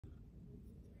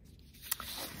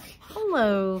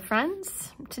Hello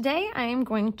friends. Today I am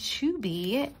going to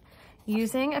be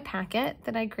using a packet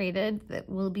that I created that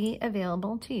will be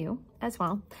available to you as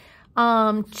well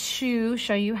to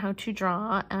show you how to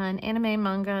draw an anime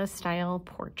manga style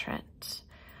portrait.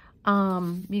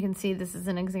 You can see this is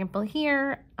an example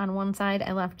here. On one side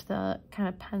I left the kind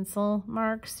of pencil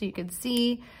marks so you could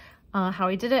see how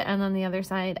I did it, and on the other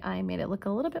side I made it look a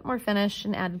little bit more finished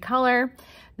and added color.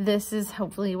 This is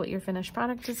hopefully what your finished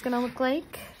product is going to look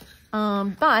like.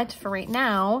 But for right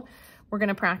now, we're going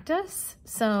to practice.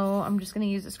 So I'm just going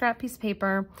to use a scrap piece of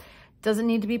paper. Doesn't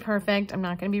need to be perfect. I'm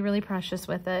not going to be really precious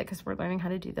with it because we're learning how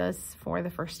to do this for the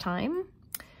first time.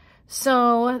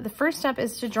 So the first step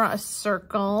is to draw a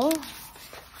circle.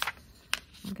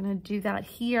 I'm going to do that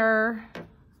here.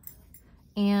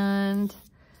 And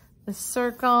the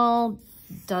circle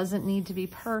doesn't need to be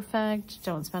perfect.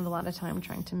 Don't spend a lot of time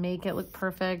trying to make it look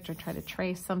perfect or try to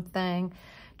trace something.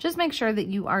 Just make sure that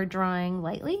you are drawing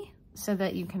lightly so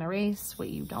that you can erase what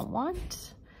you don't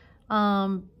want.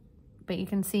 But you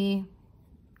can see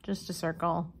just a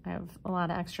circle. I have a lot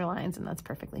of extra lines and that's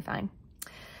perfectly fine.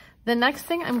 The next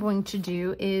thing I'm going to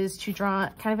do is to draw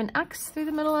kind of an X through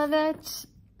the middle of it.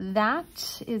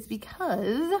 That is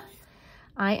because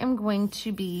I am going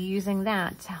to be using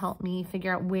that to help me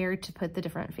figure out where to put the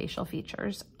different facial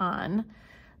features on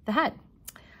the head.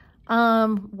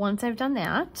 Once I've done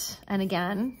that, and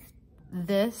again,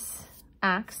 this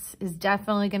X is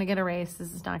definitely going to get erased.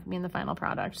 This is not going to be in the final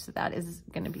product, so that is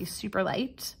going to be super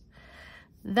light.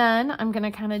 Then I'm going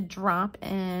to kind of drop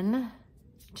in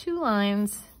 2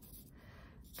 lines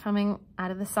coming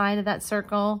out of the side of that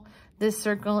circle. This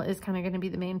circle is kind of going to be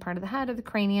the main part of the head or the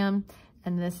cranium,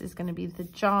 and this is going to be the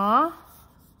jaw.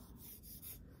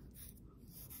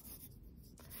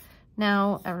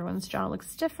 Now, everyone's jaw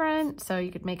looks different, so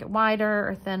you could make it wider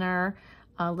or thinner,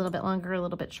 a little bit longer, a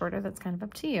little bit shorter. That's kind of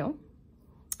up to you.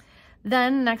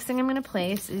 Then next thing I'm going to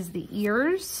place is the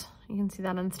ears. You can see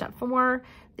that on step 4.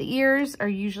 The ears are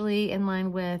usually in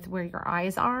line with where your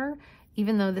eyes are,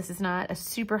 even though this is not a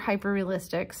super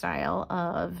hyper-realistic style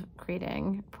of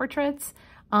creating portraits.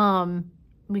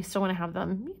 We still want to have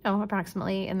them, you know,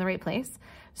 approximately in the right place.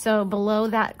 So below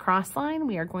that cross line,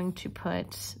 we are going to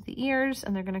put the ears,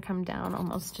 and they're going to come down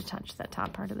almost to touch that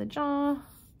top part of the jaw.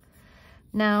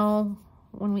 Now,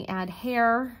 when we add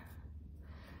hair,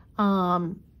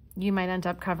 you might end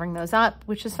up covering those up,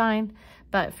 which is fine,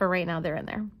 but for right now, they're in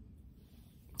there.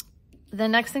 The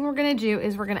next thing we're going to do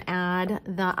is we're going to add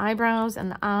the eyebrows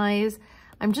and the eyes.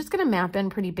 I'm just going to map in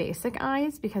pretty basic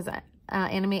eyes because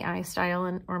anime eye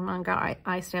style or manga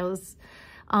eye style is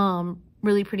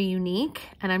really pretty unique,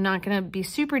 and I'm not going to be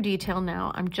super detailed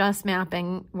now. I'm just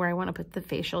mapping where I want to put the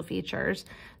facial features,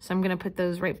 so I'm going to put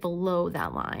those right below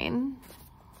that line.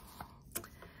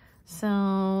 So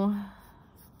I'm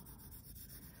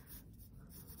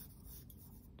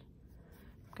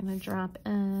going to drop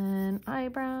in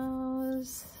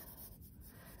eyebrows,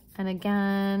 and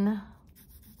again,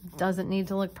 doesn't need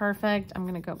to look perfect. I'm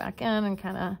going to go back in and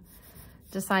kind of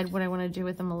decide what I want to do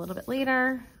with them a little bit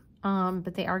later.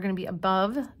 But they are going to be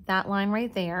above that line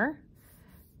right there.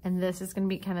 And this is going to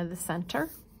be kind of the center.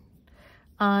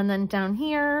 And then down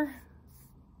here,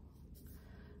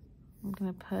 I'm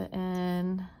going to put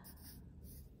in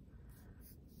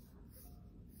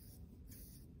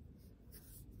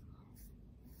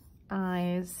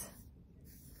eyes.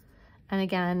 And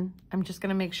again, I'm just going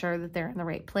to make sure that they're in the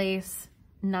right place,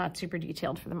 not super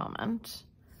detailed for the moment.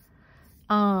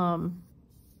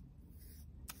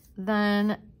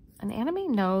 Then an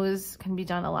anime nose can be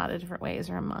done a lot of different ways,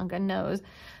 or a manga nose,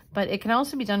 but it can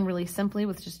also be done really simply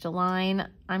with just a line.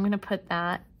 I'm going to put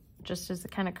that just as a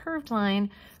kind of curved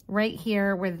line right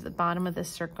here where the bottom of this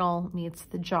circle meets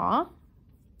the jaw.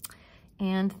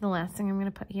 And the last thing I'm going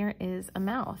to put here is a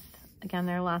mouth. Again,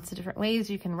 there are lots of different ways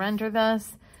you can render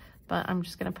this, but I'm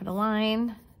just going to put a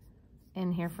line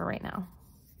in here for right now.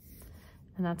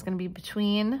 And that's going to be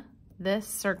between this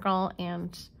circle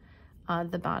and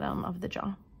the bottom of the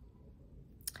jaw.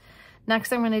 Next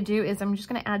thing I'm going to do is I'm just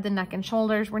going to add the neck and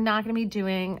shoulders. We're not going to be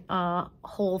doing a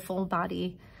whole full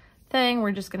body thing.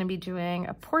 We're just going to be doing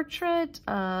a portrait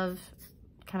of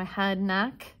kind of head,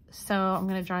 neck. So I'm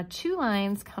going to draw 2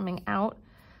 lines coming out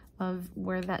of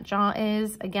where that jaw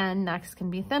is. Again, necks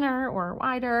can be thinner or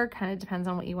wider, kind of depends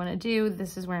on what you want to do.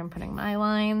 This is where I'm putting my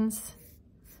lines,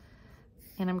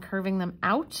 and I'm curving them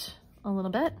out a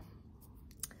little bit.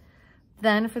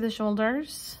 Then for the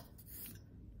shoulders,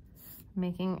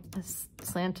 making a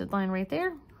slanted line right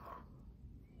there,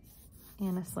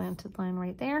 and a slanted line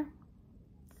right there,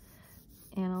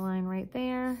 and a line right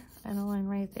there, and a line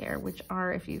right there, which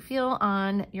are, if you feel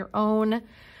on your own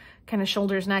kind of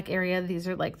shoulders, neck area. These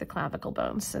are like the clavicle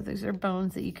bones. So these are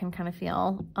bones that you can kind of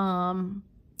feel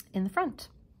in the front.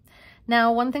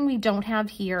 Now, one thing we don't have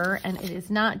here, and it is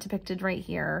not depicted right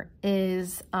here,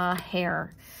 is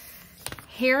hair.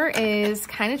 Hair is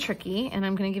kind of tricky, and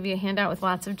I'm going to give you a handout with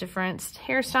lots of different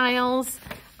hairstyles.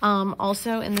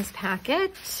 Also in this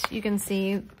packet, you can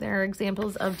see there are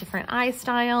examples of different eye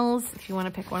styles, if you want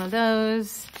to pick one of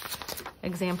those,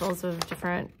 examples of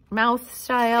different mouth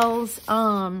styles.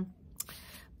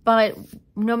 But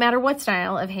no matter what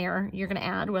style of hair you're going to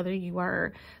add, whether you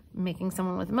are making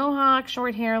someone with mohawk,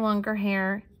 short hair, longer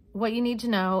hair, what you need to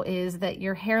know is that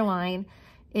your hairline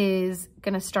is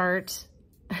going to start,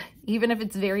 even if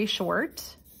it's very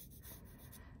short,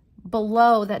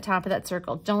 below that top of that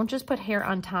circle. Don't just put hair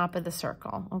on top of the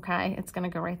circle, okay? It's going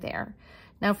to go right there.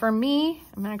 Now for me,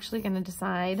 I'm actually going to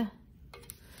decide,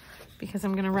 because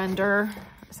I'm going to render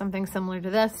something similar to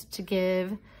this to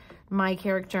give my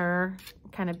character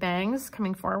kind of bangs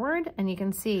coming forward, and you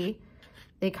can see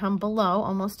they come below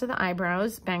almost to the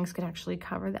eyebrows. Bangs could actually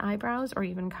cover the eyebrows or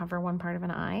even cover one part of an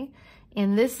eye.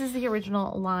 And this is the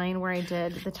original line where I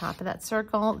did the top of that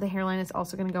circle. The hairline is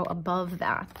also going to go above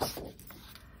that.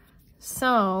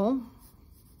 So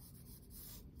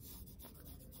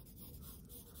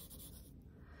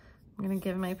I'm going to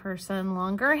give my person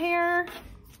longer hair.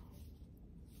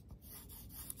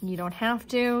 You don't have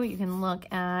to. You can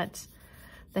look at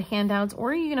the handouts,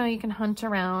 or you can hunt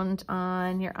around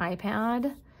on your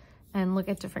iPad and look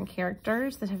at different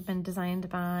characters that have been designed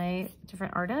by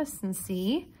different artists and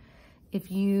see if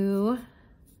you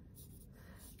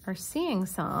are seeing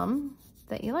some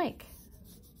that you like.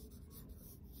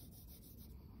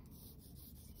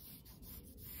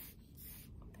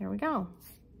 There we go.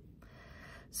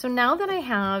 So now that I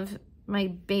have my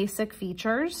basic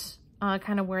features,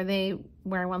 kind of where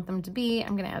I want them to be,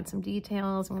 I'm going to add some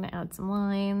details. I'm going to add some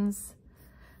lines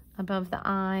above the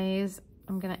eyes.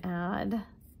 I'm going to add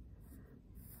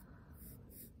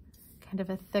kind of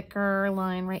a thicker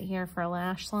line right here for a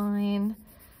lash line.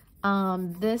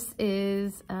 This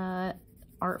is an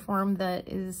art form that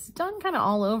is done kind of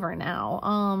all over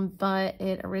now, but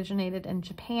it originated in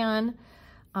Japan.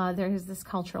 There is this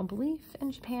cultural belief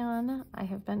in Japan. I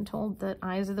have been told that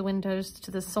eyes are the windows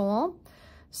to the soul.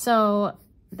 So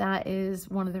that is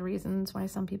one of the reasons why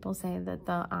some people say that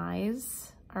the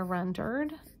eyes are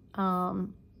rendered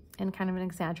in kind of an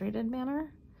exaggerated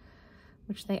manner,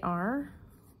 which they are.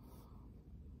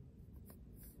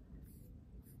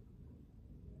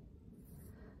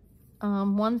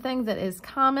 One thing that is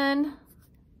common,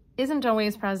 isn't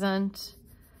always present,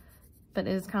 but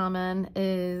is common,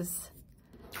 is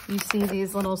you see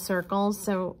these little circles.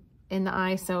 So in the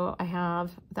eye, so I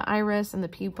have the iris and the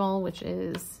pupil, which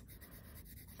is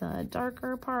the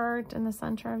darker part in the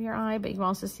center of your eye, but you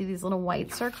also see these little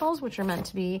white circles, which are meant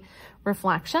to be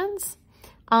reflections.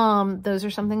 Those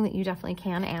are something that you definitely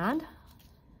can add.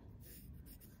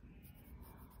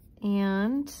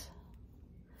 And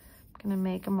I'm gonna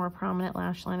make a more prominent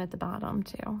lash line at the bottom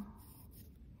too.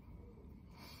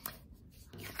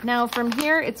 Now from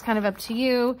here, it's kind of up to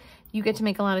you. You get to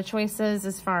make a lot of choices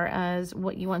as far as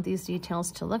what you want these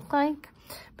details to look like.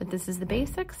 But this is the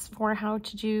basics for how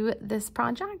to do this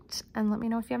project. And let me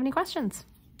know if you have any questions.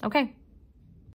 Okay.